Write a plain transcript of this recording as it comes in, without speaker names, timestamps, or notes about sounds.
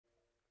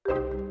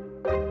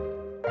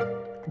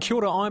Kia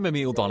ora, I'm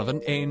Emile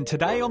Donovan, and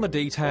today on The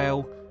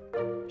Detail,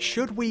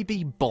 should we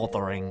be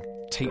bothering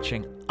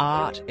teaching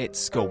art at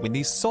school when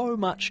there's so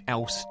much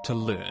else to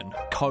learn?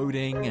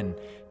 Coding and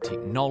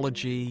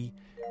technology,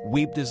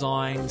 web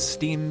design,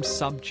 STEM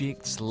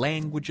subjects,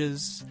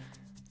 languages.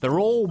 They're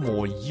all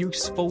more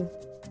useful,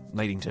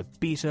 leading to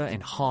better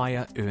and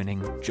higher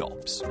earning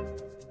jobs.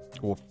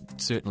 Or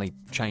certainly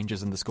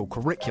changes in the school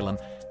curriculum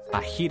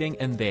are heading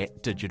in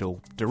that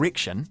digital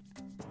direction.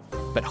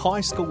 But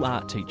high school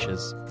art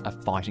teachers are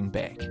fighting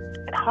back.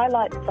 It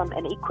highlights some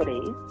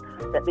inequities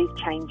that these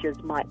changes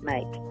might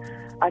make.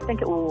 I think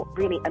it will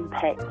really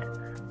impact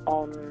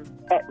on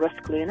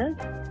at-risk learners,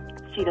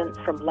 students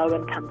from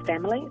low-income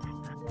families.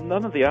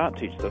 None of the art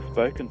teachers I've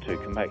spoken to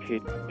can make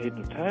head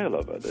and tail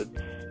of it.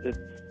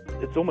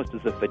 It's almost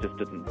as if they just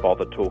didn't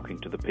bother talking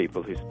to the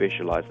people who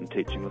specialise in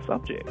teaching the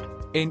subject.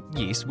 And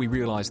yes, we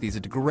realise there's a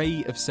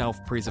degree of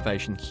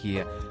self-preservation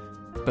here,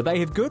 but they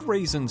have good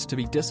reasons to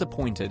be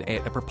disappointed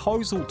at a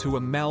proposal to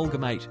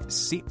amalgamate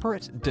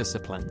separate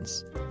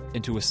disciplines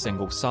into a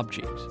single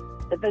subject.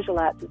 The visual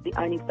arts is the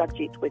only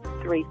subject where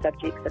three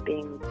subjects are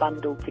being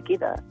bundled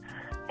together.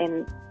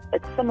 And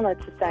it's similar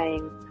to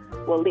saying,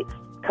 well, let's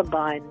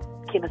combine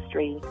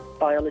chemistry,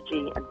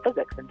 biology and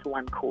physics into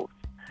one course,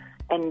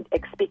 and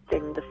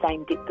expecting the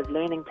same depth of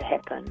learning to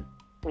happen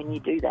when you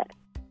do that.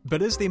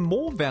 But is there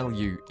more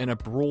value in a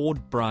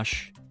broad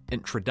brush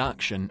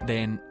introduction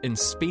than in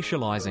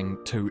specialising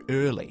too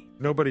early?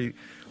 Nobody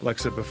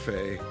likes a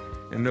buffet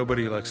and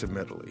nobody likes a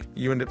medley.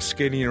 You end up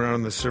skating around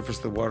on the surface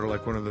of the water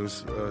like one of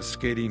those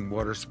skating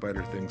water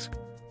spider things.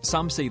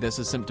 Some see this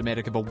as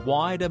symptomatic of a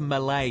wider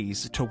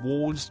malaise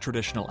towards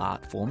traditional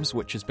art forms,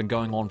 which has been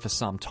going on for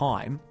some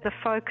time. The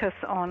focus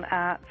on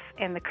arts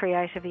and the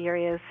creative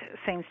areas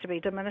seems to be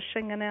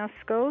diminishing in our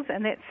schools,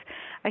 and that's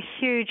a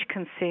huge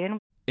concern.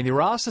 And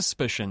there are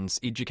suspicions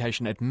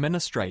education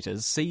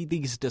administrators see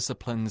these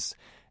disciplines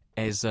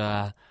as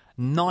a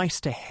nice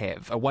to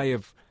have, a way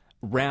of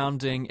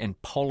rounding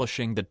and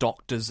polishing the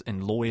doctors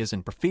and lawyers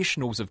and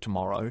professionals of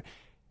tomorrow,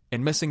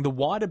 and missing the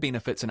wider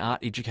benefits an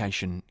art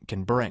education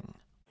can bring.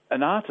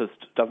 An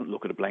artist doesn't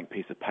look at a blank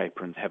piece of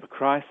paper and have a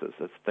crisis.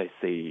 They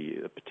see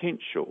a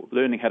potential,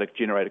 learning how to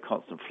generate a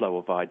constant flow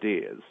of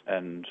ideas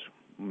and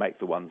make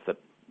the ones that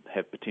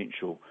have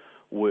potential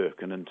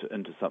work and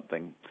into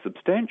something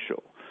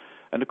substantial.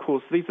 And of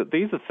course, these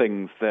are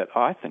things that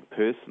I think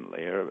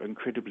personally are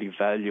incredibly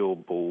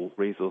valuable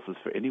resources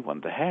for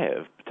anyone to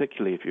have,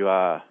 particularly if you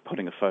are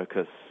putting a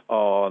focus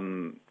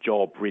on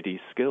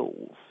job-ready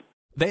skills.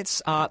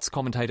 That's arts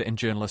commentator and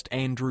journalist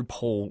Andrew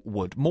Paul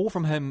Wood. More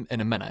from him in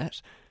a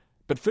minute.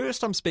 But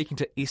first I'm speaking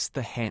to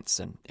Esther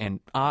Hansen, an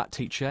art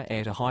teacher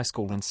at a high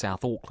school in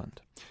South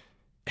Auckland.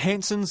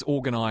 Hansen's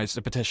organised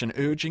a petition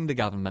urging the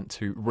government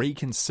to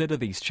reconsider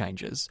these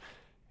changes.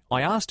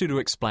 I asked her to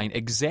explain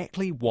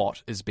exactly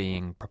what is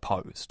being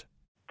proposed.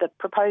 The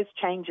proposed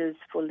changes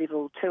for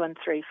level 2 and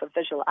 3 for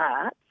visual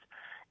arts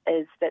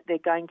is that they're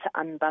going to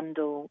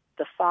unbundle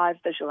the 5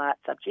 visual art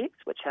subjects,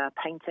 which are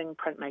painting,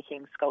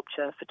 printmaking,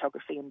 sculpture,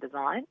 photography and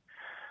design,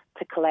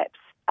 to collapse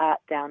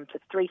art down to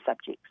 3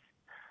 subjects: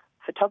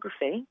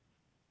 photography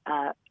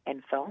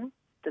and film,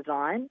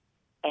 design,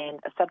 and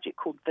a subject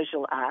called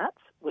visual arts,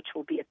 which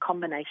will be a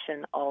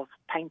combination of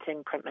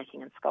painting,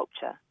 printmaking and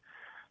sculpture.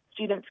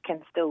 Students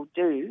can still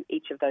do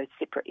each of those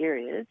separate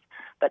areas,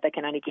 but they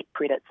can only get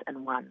credits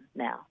in one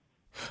now.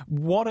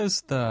 What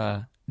is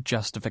the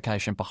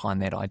justification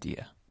behind that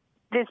idea?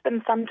 There's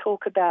been some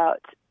talk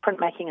about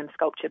printmaking and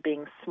sculpture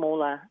being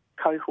smaller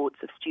cohorts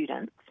of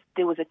students.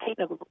 There was a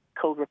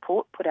technical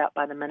report put out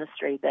by the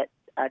ministry that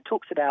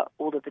talks about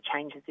all of the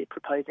changes they're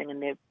proposing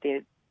and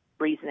their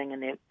reasoning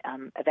and their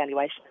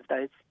evaluation of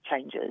those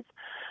changes.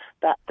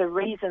 But the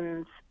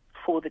reasons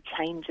for the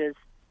changes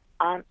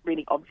aren't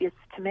really obvious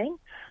to me.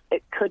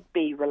 It could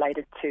be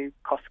related to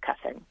cost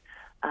cutting,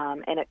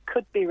 and it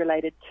could be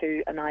related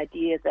to an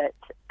idea that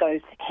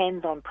those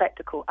hands-on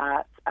practical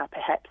arts are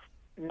perhaps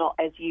not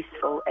as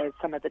useful as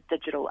some of the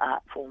digital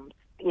art forms,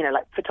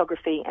 like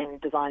photography and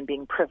design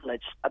being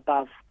privileged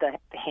above the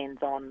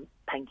hands-on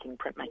painting,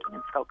 printmaking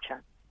and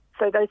sculpture.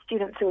 So those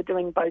students who are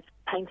doing both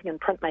painting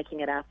and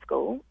printmaking at our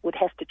school would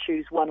have to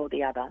choose one or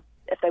the other.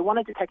 If they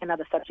wanted to take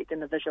another subject in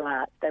the visual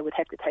arts, they would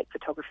have to take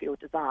photography or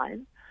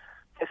design.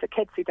 So for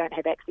kids who don't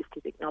have access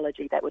to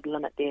technology, that would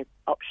limit their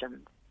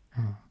options.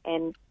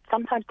 And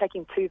sometimes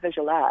taking 2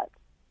 visual arts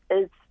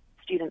is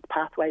students'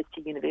 pathways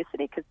to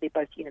university because they're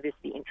both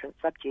university entrance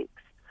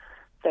subjects.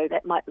 So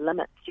that might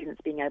limit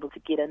students being able to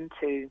get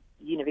into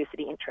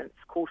university entrance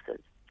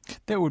courses.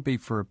 That would be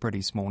for a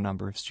pretty small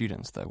number of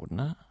students though,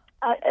 wouldn't it?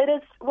 It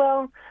is,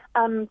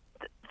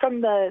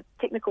 from the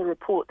technical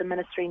report, the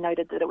ministry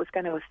noted that it was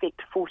going to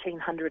affect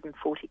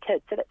 1,440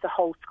 kids. So that's a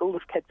whole school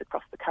of kids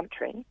across the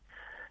country.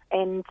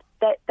 And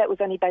that was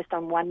only based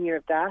on 1 year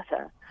of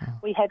data.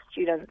 We have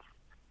students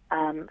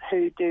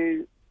who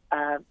do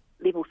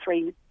level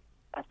 3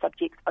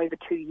 subjects over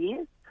 2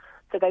 years,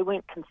 so they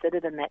weren't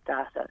considered in that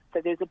data.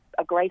 So there's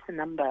a greater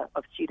number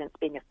of students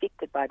being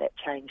affected by that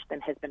change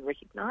than has been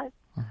recognised.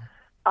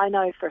 I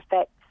know for a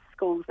fact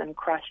schools in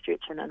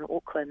Christchurch and in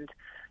Auckland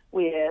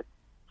where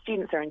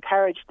students are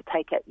encouraged to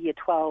take at Year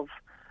 12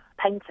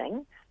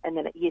 painting, and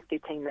then at Year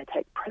 13 they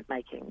take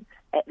printmaking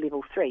at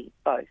Level 3,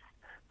 both.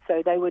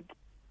 So they would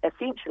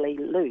essentially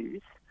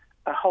lose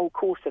a whole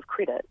course of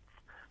credits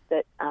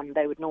that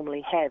they would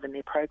normally have in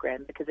their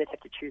program because they'd have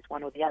to choose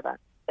one or the other.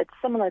 It's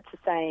similar to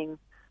saying,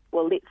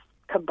 well, let's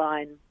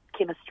combine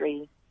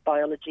chemistry,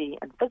 biology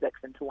and physics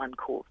into one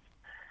course,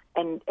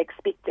 and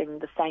expecting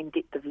the same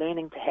depth of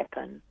learning to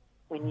happen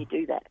when you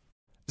do that.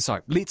 So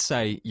let's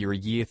say you're a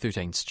Year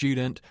 13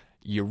 student,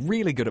 you're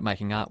really good at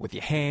making art with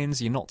your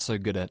hands, you're not so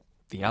good at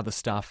the other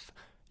stuff.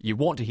 You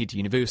want to head to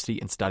university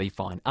and study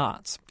fine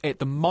arts. At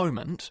the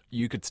moment,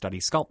 you could study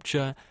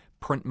sculpture,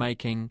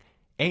 printmaking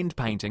and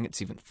painting at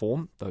 7th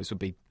form, those would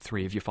be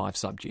 3 of your 5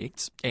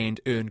 subjects, and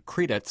earn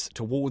credits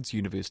towards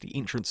university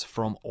entrance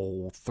from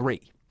all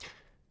 3.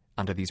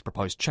 Under these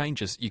proposed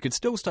changes, you could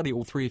still study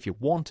all 3 if you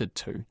wanted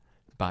to,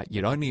 but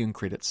you'd only earn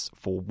credits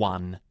for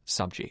 1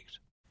 subject.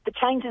 The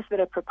changes that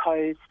are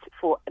proposed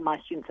for my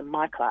students in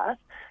my class,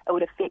 it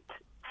would affect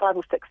 5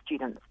 or 6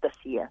 students this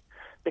year,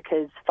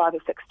 because 5 or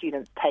 6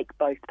 students take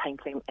both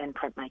painting and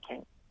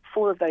printmaking.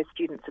 4 of those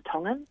students are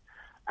Tongan,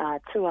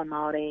 2 are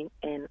Māori,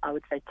 and I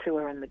would say 2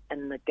 are in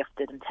the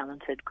gifted and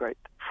talented group.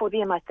 For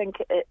them, I think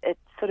it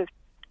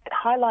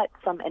highlights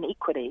some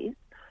inequities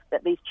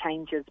that these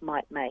changes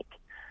might make.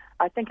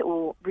 I think it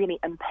will really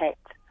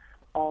impact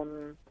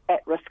on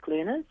at-risk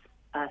learners,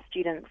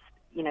 students,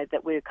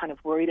 that we're kind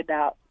of worried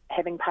about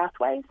having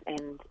pathways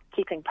and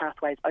keeping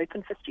pathways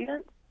open for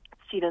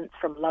students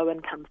from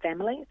low-income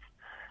families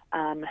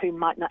who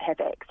might not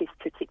have access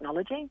to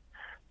technology.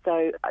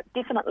 So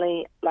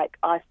definitely, like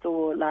I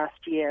saw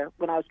last year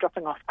when I was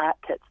dropping off art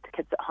kits to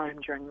kids at home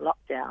during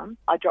lockdown,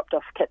 I dropped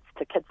off kits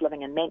to kids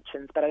living in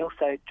mansions, but I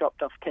also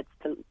dropped off kits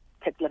to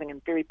kids living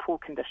in very poor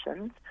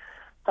conditions,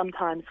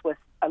 sometimes with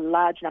a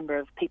large number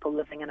of people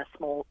living in a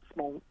small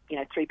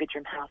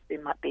 3-bedroom house.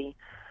 There might be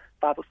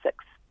 5 or 6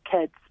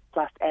 kids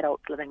plus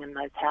adults living in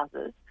those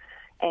houses,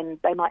 and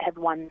they might have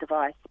one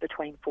device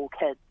between 4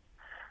 kids.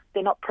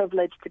 They're not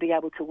privileged to be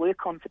able to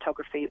work on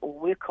photography or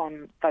work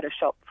on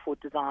Photoshop for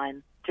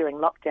design during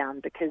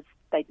lockdown because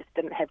they just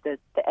didn't have the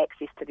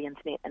access to the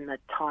internet and the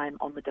time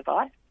on the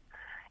device.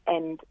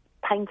 And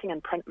painting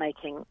and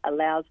printmaking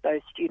allows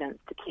those students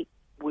to keep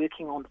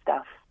working on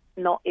stuff.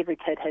 Not every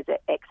kid has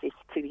access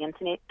to the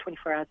internet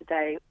 24 hours a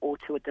day or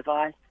to a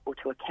device or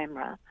to a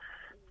camera.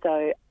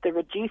 So the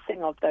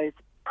reducing of those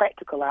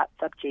practical art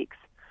subjects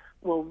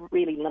will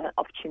really limit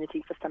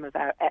opportunity for some of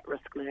our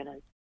at-risk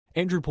learners.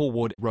 Andrew Paul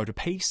Wood wrote a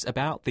piece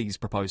about these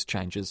proposed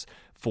changes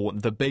for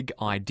the Big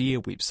Idea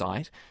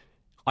website.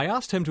 I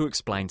asked him to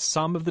explain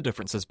some of the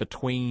differences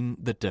between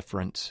the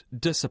different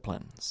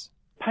disciplines.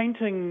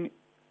 Painting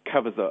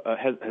covers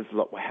has a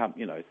lot,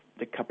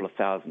 a couple of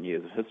thousand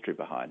years of history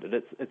behind it.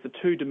 It's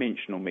a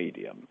 2-dimensional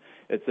medium.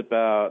 It's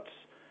about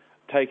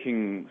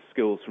taking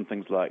skills from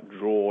things like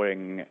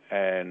drawing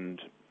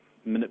and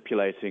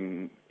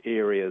manipulating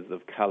areas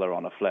of colour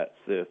on a flat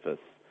surface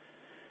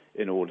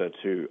in order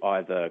to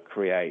either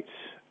create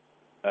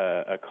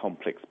a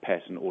complex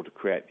pattern or to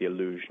create the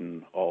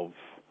illusion of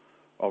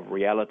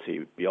reality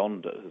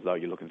beyond it, as though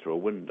you're looking through a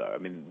window. I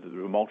mean,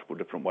 there are multiple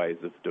different ways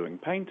of doing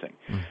painting,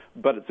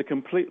 but it's a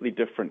completely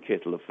different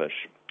kettle of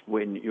fish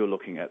when you're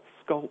looking at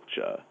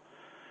sculpture,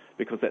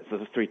 because that's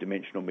a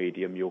 3-dimensional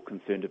medium. You're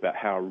concerned about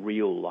how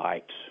real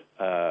light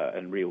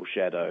and real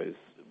shadows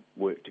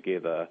work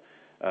together,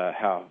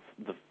 how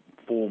the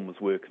forms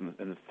work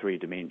in the 3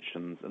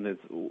 dimensions, and there's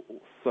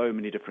so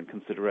many different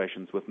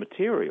considerations with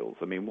materials.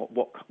 I mean,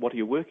 what are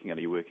you working in?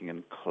 Are you working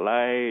in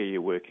clay? Are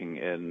you working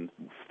in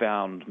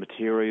found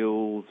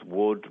materials,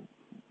 wood?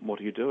 What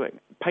are you doing?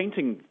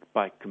 Painting,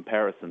 by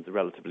comparison, is a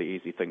relatively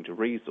easy thing to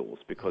resource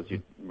because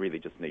you really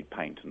just need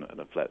paint and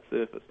a flat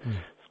surface.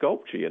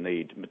 Sculpture, you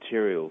need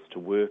materials to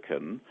work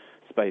in,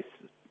 space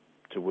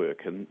to work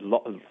in,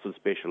 lots of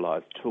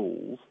specialised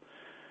tools.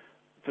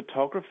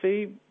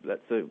 Photography,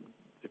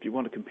 if you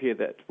want to compare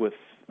that with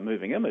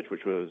moving image,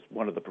 which was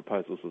one of the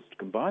proposals, was to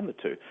combine the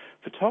two.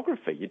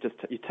 Photography,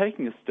 you're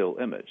taking a still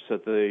image, so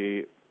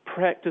the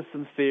practice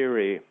and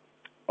theory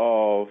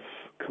of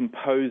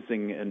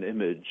composing an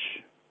image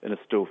in a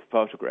still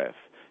photograph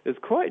is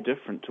quite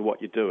different to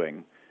what you're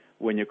doing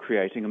when you're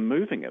creating a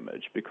moving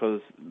image,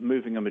 because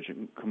moving image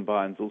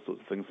combines all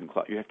sorts of things.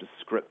 You have to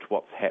script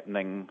what's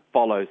happening,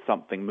 follow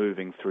something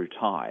moving through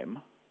time.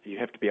 You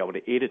have to be able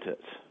to edit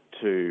it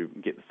to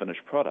get the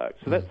finished product.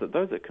 So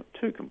those are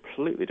 2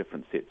 completely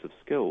different sets of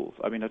skills.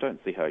 I mean, I don't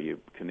see how you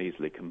can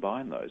easily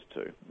combine those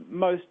 2.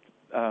 Most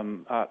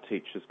art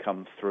teachers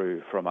come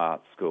through from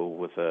art school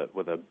with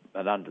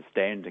an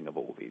understanding of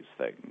all these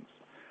things,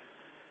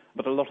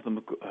 but a lot of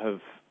them have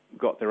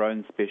got their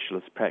own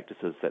specialist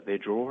practices that they're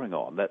drawing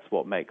on. That's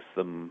what makes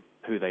them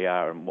who they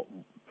are and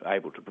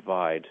able to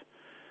provide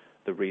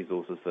the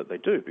resources that they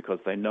do, because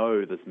they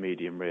know this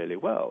medium really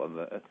well,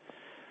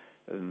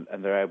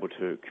 and they're able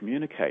to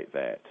communicate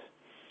that.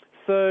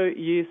 So,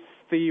 yes,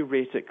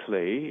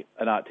 theoretically,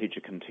 an art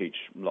teacher can teach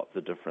lots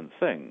of different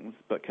things,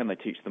 but can they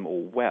teach them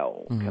all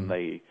well? Can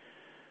they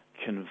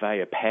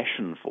convey a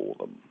passion for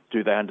them?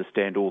 Do they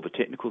understand all the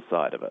technical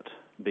side of it?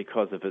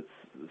 Because if it's,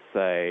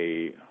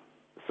 say,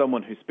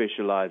 someone who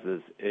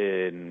specialises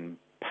in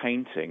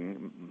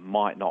painting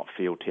might not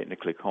feel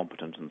technically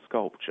competent in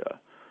sculpture.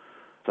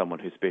 Someone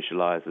who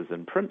specialises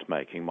in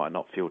printmaking might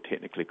not feel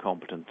technically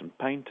competent in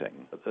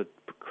painting. It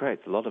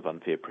creates a lot of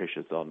unfair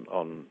pressures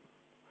on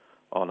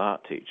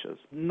art teachers.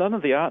 None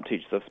of the art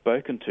teachers I've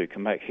spoken to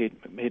can make head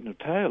nor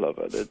tail of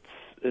it.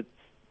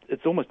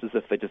 It's almost as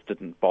if they just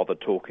didn't bother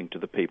talking to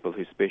the people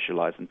who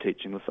specialise in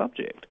teaching the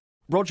subject.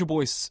 Roger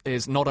Boyce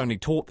has not only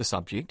taught the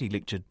subject, he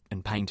lectured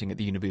in painting at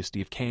the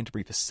University of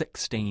Canterbury for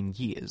 16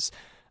 years,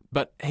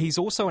 but he's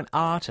also an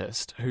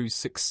artist whose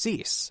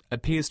success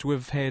appears to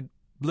have had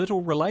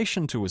little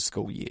relation to his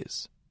school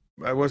years.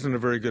 I wasn't a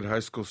very good high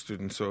school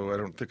student, so I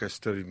don't think I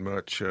studied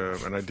much,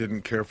 and I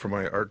didn't care for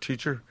my art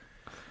teacher.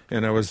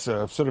 And I was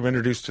sort of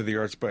introduced to the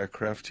arts by a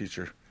craft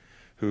teacher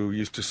who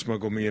used to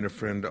smuggle me and a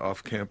friend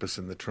off campus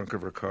in the trunk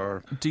of her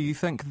car. Do you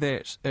think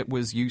that it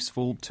was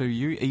useful to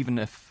you, even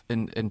if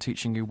in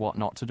teaching you what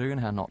not to do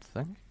and how not to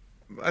think?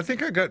 I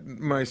think I got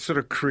my sort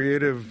of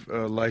creative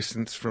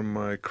license from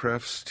my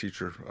crafts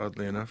teacher,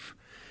 oddly enough.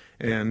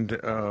 And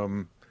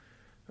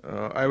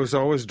I was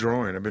always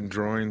drawing. I've been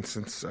drawing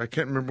since, I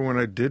can't remember when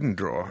I didn't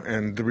draw.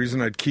 And the reason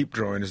I'd keep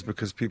drawing is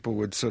because people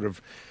would sort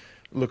of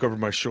look over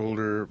my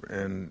shoulder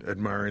and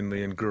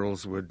admiringly, and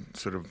girls would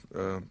sort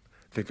of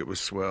think it was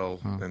swell.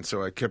 And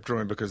so I kept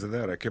drawing because of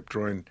that. I kept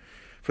drawing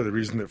for the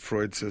reason that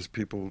Freud says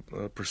people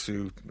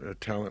pursue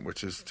talent,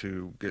 which is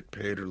to get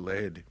paid or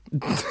laid.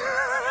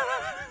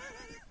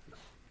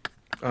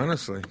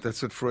 Honestly,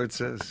 that's what Freud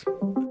says.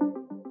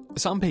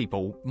 Some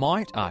people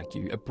might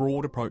argue a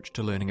broad approach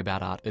to learning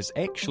about art is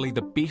actually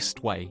the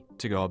best way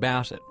to go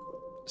about it.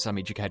 Some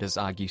educators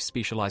argue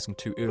specialising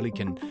too early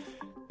can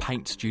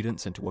paint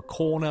students into a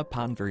corner,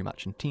 pun very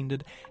much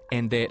intended,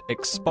 and that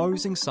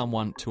exposing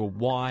someone to a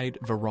wide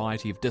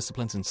variety of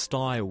disciplines and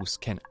styles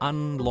can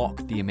unlock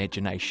the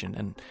imagination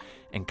and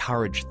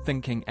encourage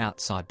thinking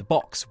outside the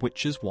box,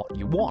 which is what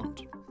you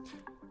want.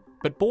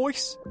 But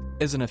Boyce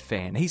isn't a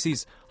fan. He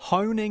says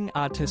honing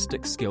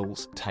artistic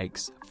skills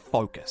takes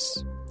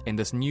focus, and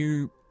this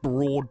new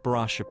broad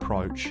brush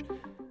approach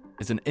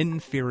is an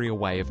inferior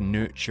way of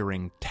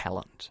nurturing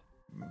talent.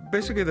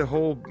 Basically, the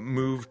whole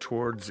move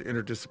towards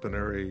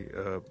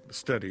interdisciplinary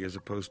study as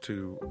opposed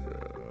to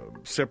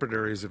separate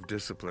areas of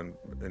discipline,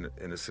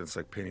 in a sense,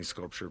 like painting,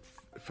 sculpture,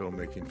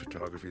 filmmaking,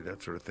 photography,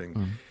 that sort of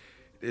thing,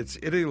 it's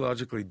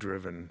ideologically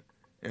driven,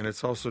 and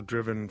it's also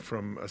driven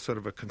from a sort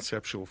of a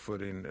conceptual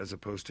footing as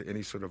opposed to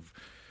any sort of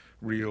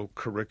real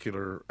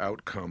curricular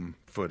outcome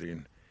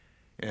footing.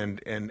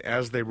 And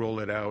as they roll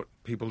it out,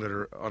 people that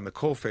are on the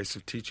coalface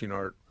of teaching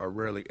art are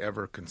rarely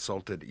ever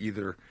consulted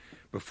either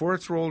before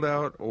it's rolled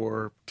out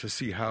or to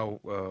see how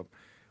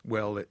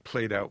well it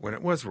played out when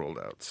it was rolled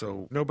out.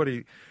 So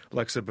nobody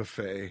likes a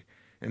buffet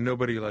and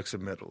nobody likes a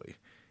medley.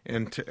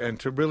 And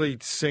to really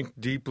sink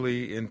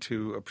deeply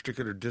into a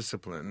particular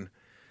discipline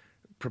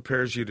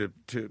prepares you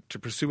to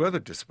pursue other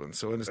disciplines.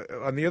 So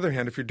on the other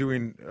hand, if you're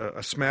doing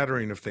a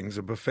smattering of things,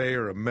 a buffet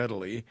or a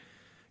medley,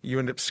 you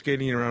end up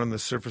skating around on the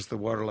surface of the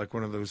water like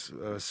one of those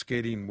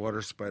skating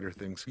water spider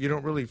things. You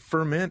don't really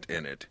ferment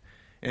in it.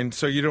 And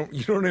so you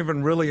don't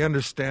even really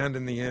understand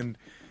in the end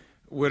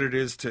what it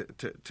is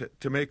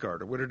to make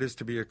art, or what it is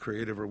to be a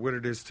creative, or what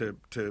it is to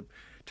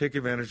take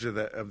advantage of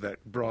that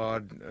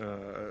broad,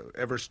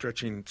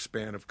 ever-stretching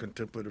span of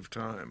contemplative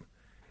time.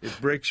 It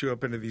breaks you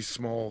up into these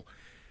small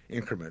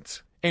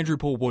increments. Andrew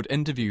Paul Wood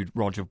interviewed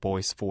Roger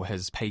Boyce for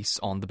his piece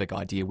on the Big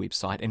Idea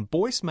website, and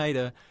Boyce made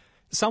a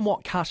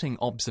somewhat cutting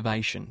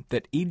observation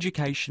that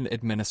education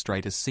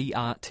administrators see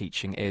art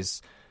teaching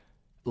as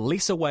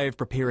less a way of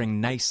preparing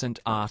nascent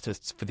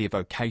artists for their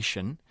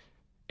vocation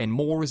and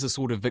more as a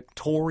sort of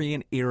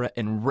Victorian-era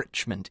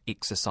enrichment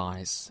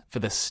exercise for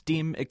the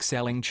STEM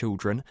excelling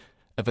children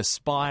of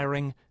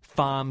aspiring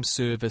farm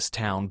service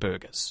town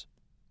burghers.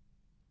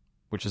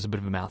 Which is a bit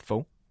of a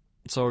mouthful.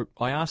 So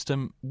I asked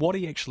him what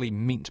he actually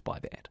meant by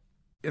that.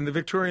 In the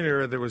Victorian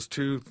era, there was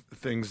two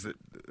things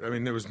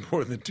there was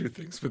more than two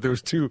things, but there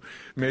was two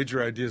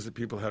major ideas that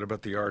people had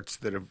about the arts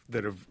that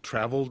have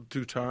traveled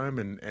through time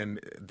and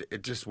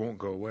it just won't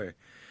go away.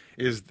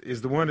 Is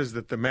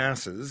that the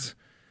masses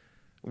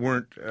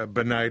weren't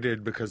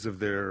benighted because of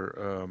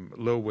their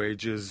low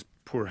wages,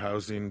 poor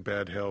housing,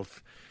 bad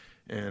health,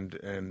 and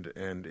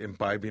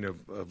imbibing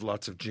of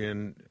lots of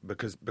gin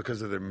because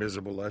of their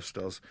miserable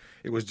lifestyles.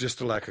 It was just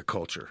a lack of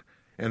culture.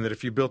 And that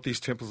if you built these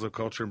temples of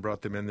culture and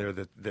brought them in there,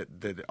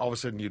 that all of a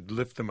sudden you'd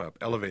lift them up,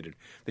 elevated.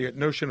 The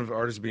notion of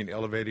art as being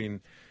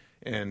elevating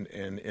and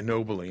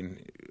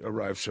ennobling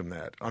arrives from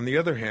that. On the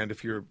other hand,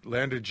 if you're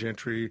landed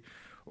gentry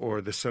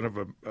or the son of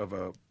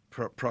a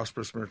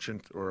prosperous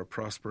merchant or a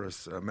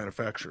prosperous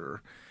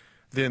manufacturer,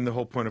 then the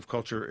whole point of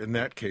culture in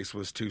that case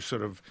was to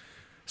sort of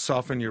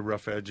soften your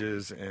rough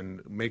edges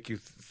and make you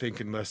think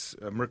in less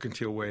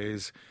mercantile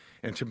ways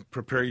and to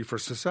prepare you for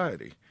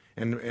society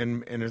and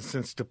in a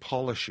sense to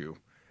polish you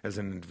as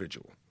an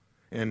individual.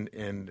 And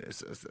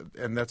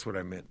that's what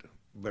I meant.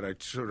 but I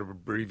sort of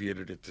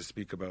abbreviated it to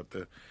speak about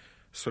the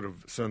sort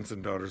of sons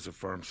and daughters of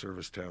farm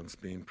service towns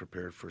being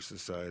prepared for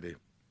society.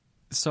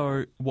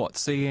 So what,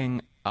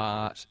 seeing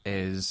art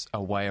as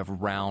a way of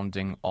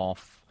rounding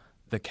off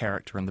the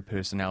character and the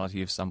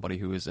personality of somebody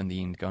who is in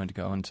the end going to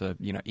go into,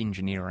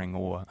 engineering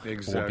or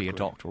be a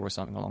doctor or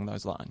something along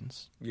those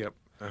lines? Yep.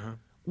 Uh-huh.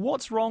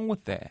 What's wrong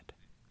with that?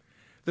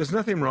 There's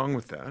nothing wrong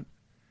with that.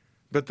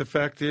 But the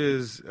fact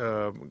is,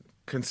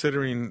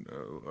 considering,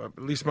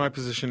 at least my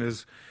position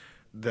is,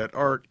 that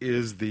art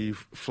is the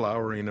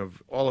flowering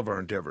of all of our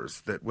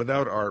endeavors, that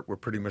without art we're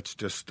pretty much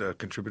just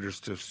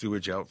contributors to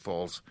sewage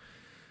outfalls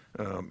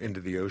into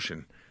the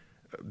ocean.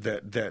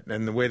 That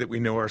and the way that we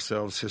know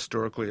ourselves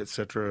historically,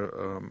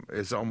 etc.,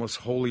 is almost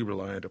wholly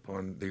reliant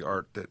upon the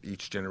art that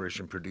each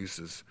generation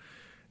produces,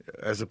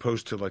 as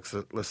opposed to, let's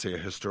say, a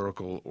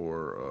historical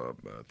or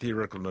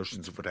theoretical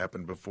notions of what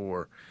happened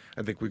before.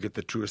 I think we get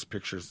the truest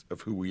pictures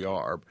of who we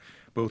are,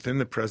 both in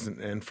the present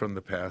and from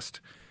the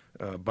past,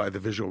 by the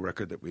visual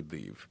record that we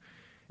leave.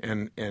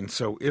 And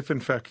so if, in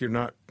fact, you're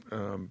not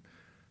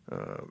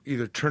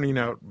either turning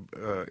out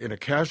in a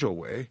casual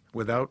way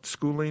without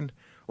schooling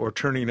or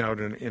turning out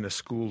in a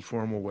schooled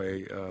formal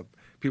way,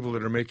 people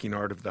that are making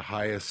art of the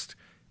highest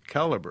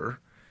caliber,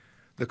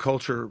 the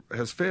culture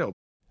has failed.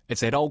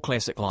 It's that old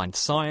classic line,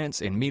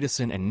 science and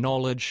medicine and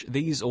knowledge,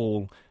 these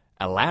all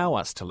allow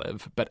us to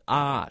live, but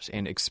art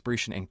and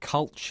expression and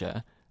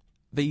culture,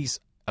 these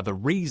are the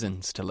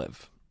reasons to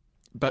live.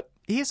 But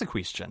here's a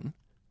question.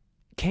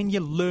 Can you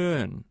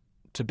learn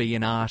to be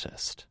an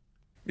artist?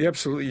 Yeah,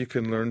 absolutely, you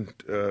can learn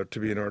to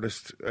be an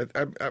artist.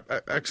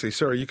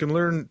 You can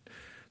learn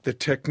the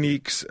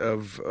techniques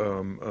of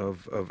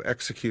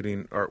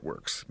executing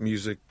artworks,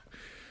 music,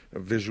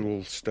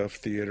 visual stuff,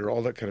 theater,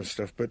 all that kind of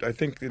stuff. But I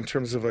think in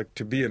terms of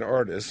to be an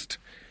artist,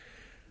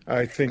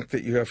 I think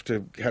that you have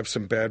to have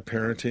some bad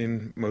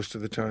parenting most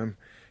of the time.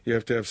 You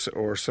have to have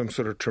or some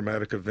sort of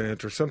traumatic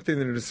event or something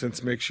that in a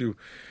sense makes you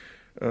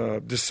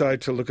decide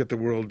to look at the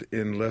world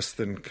in less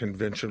than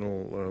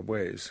conventional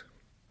ways.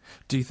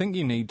 Do you think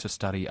you need to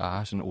study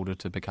art in order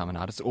to become an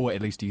artist? Or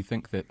at least do you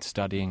think that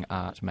studying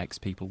art makes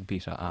people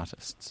better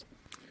artists?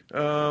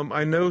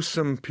 I know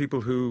some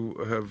people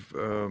who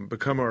have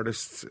become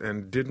artists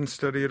and didn't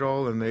study at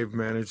all, and they've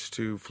managed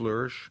to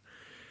flourish.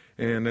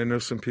 And I know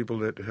some people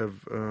that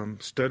have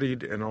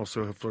studied and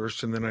also have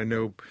flourished. And then I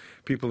know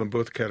people in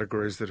both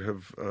categories that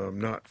have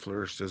not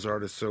flourished as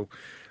artists. So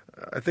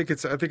I think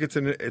it's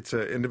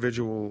an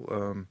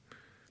individual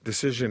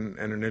decision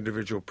and an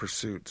individual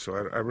pursuit. So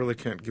I really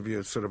can't give you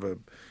a sort of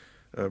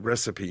a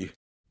recipe.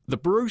 The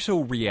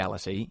brutal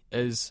reality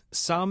is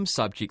some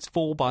subjects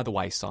fall by the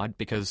wayside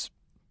because,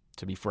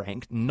 to be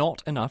frank,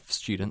 not enough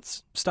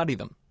students study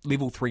them.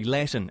 Level 3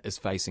 Latin is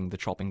facing the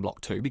chopping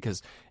block too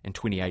because in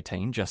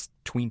 2018 just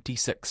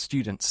 26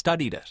 students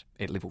studied it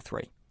at Level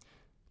 3.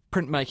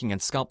 Printmaking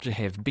and sculpture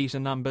have better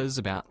numbers,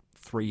 about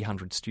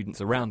 300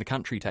 students around the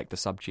country take the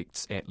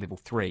subjects at Level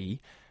 3,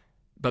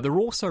 but they're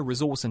also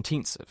resource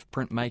intensive.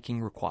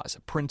 Printmaking requires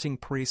a printing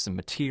press and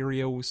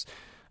materials.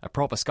 A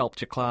proper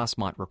sculpture class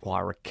might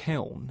require a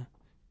kiln.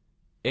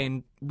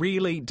 And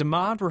really,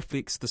 demand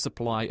reflects the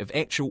supply of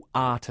actual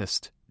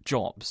artist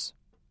jobs.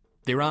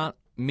 There aren't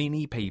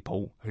many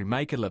people who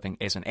make a living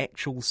as an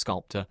actual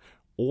sculptor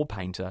or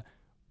painter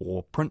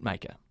or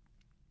printmaker.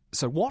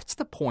 So what's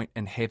the point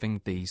in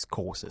having these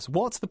courses?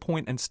 What's the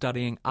point in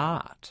studying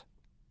art?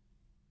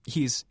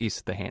 Here's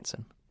Esther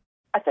Hansen.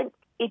 I think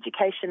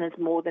education is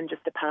more than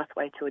just a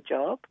pathway to a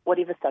job,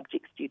 whatever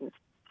subject students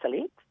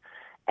select,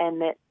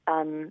 and that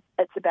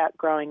it's about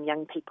growing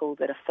young people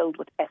that are filled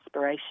with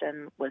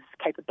aspiration, with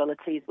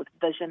capabilities, with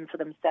vision for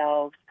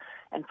themselves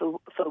and for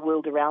the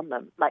world around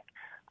them. I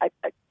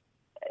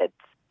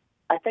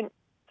think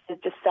to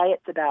just say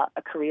it's about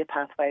a career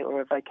pathway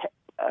or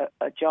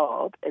a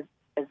job is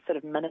sort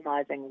of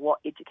minimising what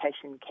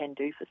education can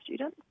do for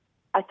students.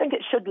 I think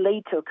it should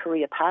lead to a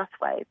career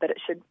pathway, but it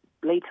should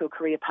lead to a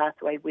career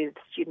pathway where the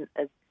student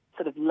is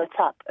sort of lit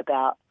up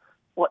about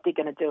what they're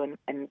going to do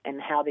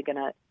and how they're going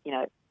to,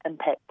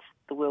 impact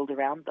the world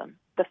around them.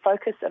 The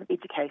focus of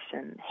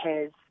education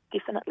has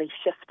definitely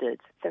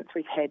shifted since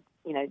we've had,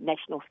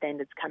 national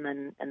standards come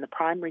in the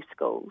primary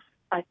schools.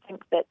 I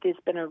think that there's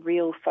been a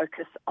real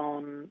focus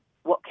on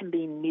what can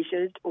be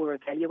measured or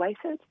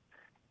evaluated.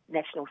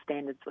 National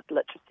standards with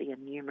literacy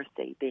and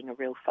numeracy being a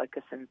real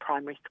focus in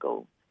primary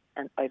school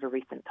and over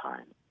recent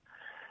times.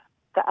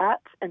 The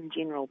arts in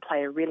general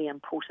play a really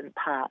important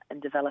part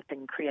in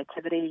developing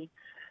creativity,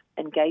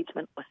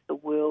 engagement with the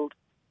world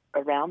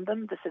around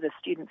them, so the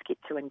students get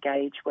to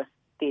engage with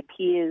their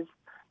peers,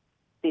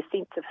 their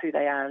sense of who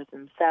they are as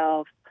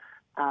themselves,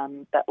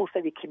 but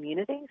also their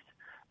communities,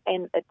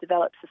 and it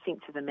develops a sense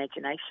of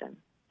imagination.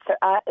 So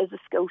art is a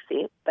skill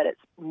set, but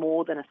it's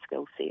more than a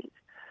skill set.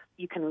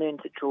 You can learn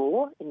to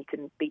draw, and you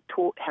can be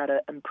taught how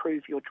to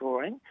improve your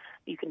drawing.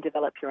 You can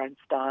develop your own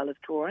style of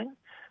drawing,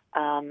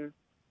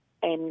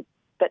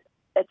 but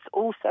it's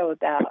also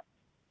about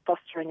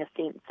fostering a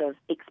sense of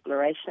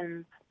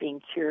exploration,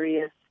 being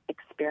curious,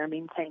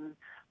 experimenting,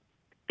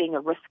 being a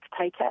risk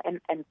taker,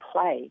 and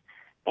play.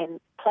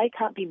 And play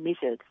can't be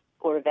measured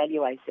or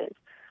evaluated,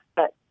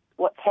 but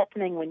what's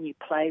happening when you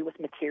play with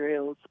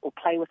materials or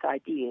play with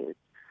ideas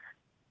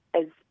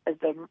is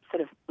the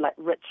sort of like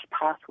rich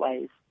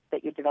pathways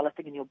that you're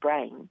developing in your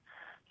brain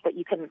that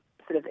you can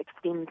sort of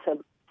extend to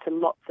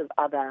lots of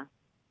other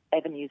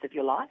avenues of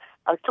your life.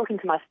 I was talking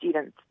to my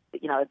students,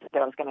 that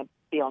I was going to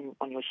be on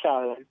your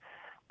show, and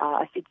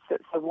I said, so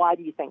why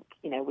do you think,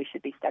 we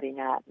should be studying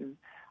art? And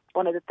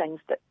one of the things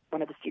that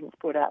one of the students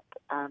brought up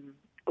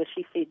was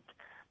she said,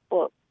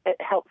 well, it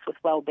helps with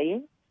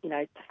well-being,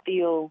 to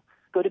feel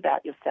good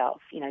about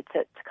yourself,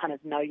 to kind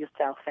of know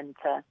yourself, and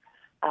to,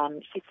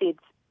 she said,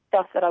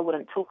 stuff that I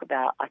wouldn't talk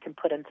about, I can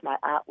put into my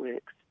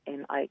artworks,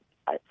 and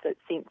it's a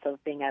sense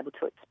of being able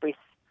to express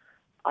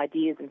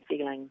ideas and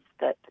feelings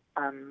that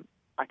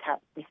I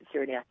can't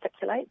necessarily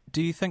articulate.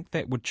 Do you think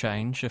that would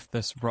change if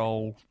this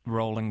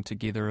rolling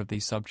together of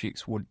these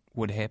subjects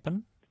would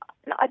happen?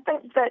 No, I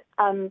think that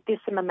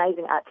there's some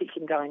amazing art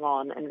teaching going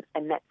on,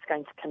 and that's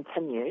going to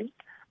continue.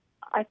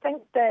 I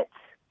think that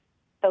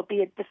there'll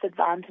be a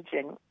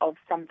disadvantaging of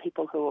some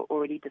people who are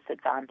already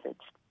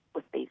disadvantaged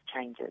with these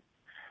changes.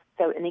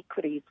 So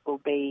inequities will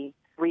be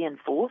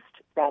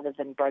reinforced rather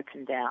than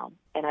broken down.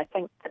 And I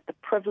think that the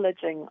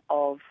privileging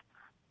of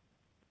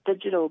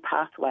digital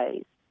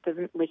pathways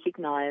doesn't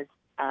recognise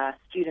a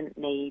student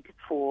need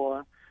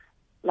for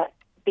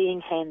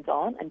being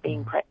hands-on and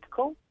being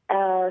practical.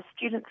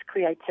 Students'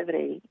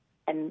 creativity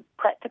and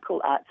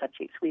practical art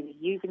subjects, where they're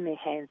using their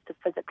hands to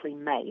physically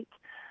make,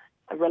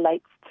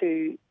 relates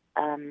to,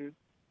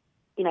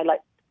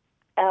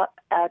 our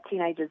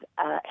teenagers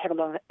have a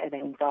lot of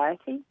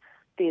anxiety.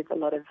 There's a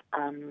lot of,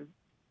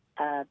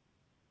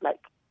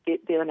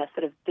 they're in a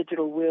sort of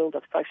digital world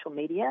of social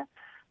media.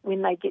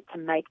 When they get to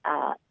make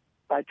art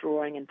by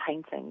drawing and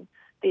painting,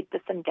 they're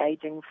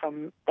disengaging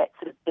from that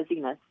sort of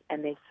busyness,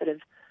 and they're sort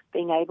of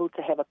being able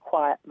to have a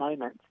quiet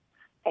moment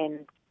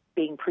and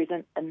being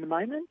present in the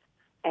moment.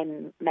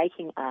 And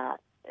making art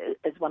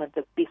is one of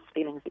the best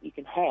feelings that you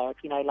can have.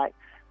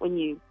 When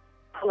you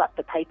pull up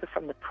the paper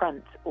from the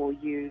print, or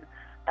you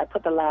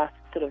put the last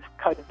sort of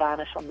coat of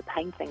varnish on the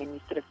painting, and you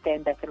sort of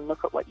stand back and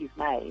look at what you've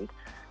made,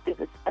 there's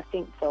a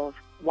sense of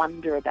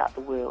wonder about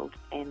the world,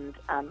 and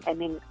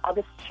then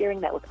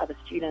sharing that with other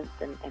students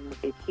and with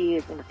their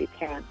peers and with their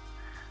parents,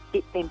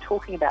 get them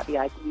talking about the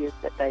ideas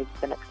that they've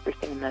been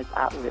expressing in those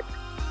artworks.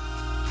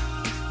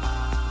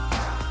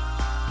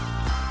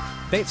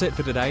 That's it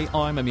for today.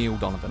 I'm Emile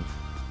Donovan.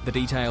 The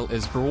Detail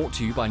is brought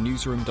to you by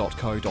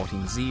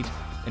newsroom.co.nz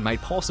and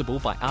made possible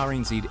by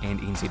RNZ and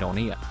NZ On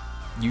Air.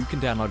 You can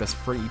download us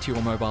free to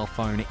your mobile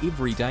phone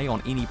every day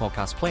on any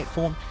podcast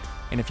platform,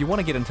 and if you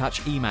want to get in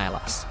touch, email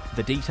us,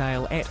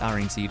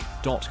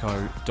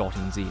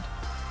 thedetail@rnz.co.nz.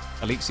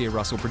 Alexia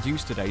Russell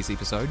produced today's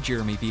episode,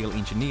 Jeremy Veal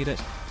engineered it,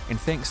 and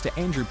thanks to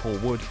Andrew Paul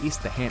Wood,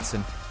 Esther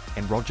Hansen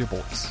and Roger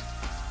Boyce.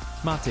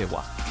 Mā te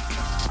wā.